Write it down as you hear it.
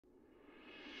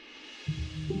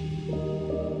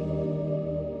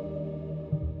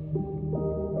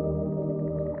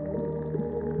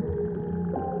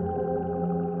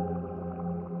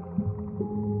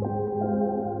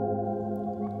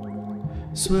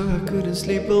Swear I couldn't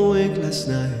sleep a wink last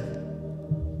night.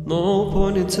 No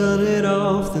point in turning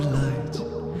off the light.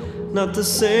 Not the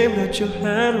same that your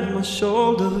hand on my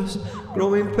shoulders.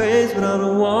 Growing pains, but I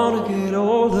don't wanna get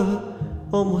older.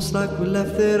 Almost like we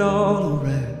left it all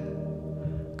already.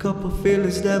 Couple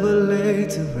feelings never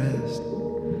laid to rest.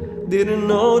 Didn't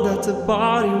know that the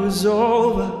party was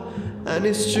over. And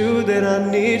it's true that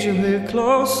I need you here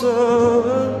closer.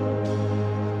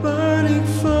 Burning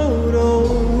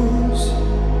photos,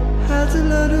 had to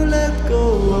learn to let go.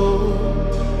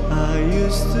 I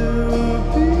used to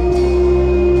be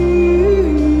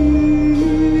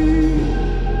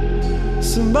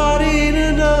somebody in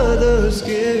another's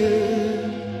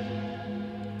skin.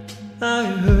 I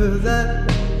heard that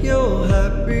you're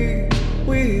happy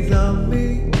without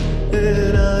me,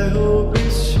 and I hope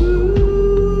it's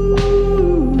true.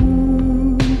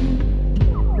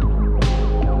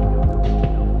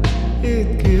 It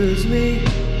kills me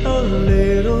a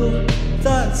little,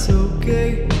 that's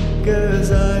okay,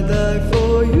 'cause I die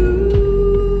for you.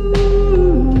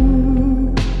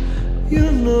 You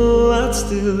know I'd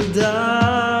still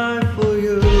die for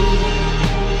you.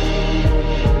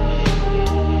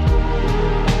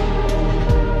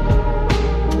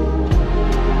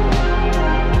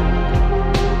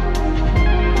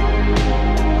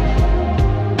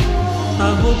 I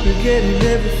hope you're getting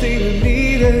everything you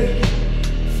needed.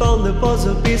 Found the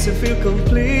puzzle piece and feel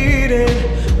completed.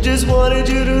 Just wanted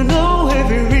you to know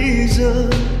every reason.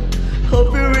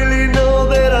 Hope you really know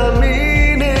that I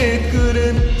mean it.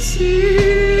 Couldn't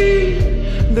see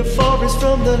the forest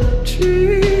from the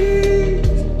trees.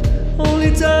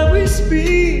 Only time we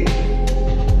speak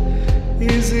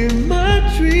is in my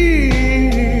dreams.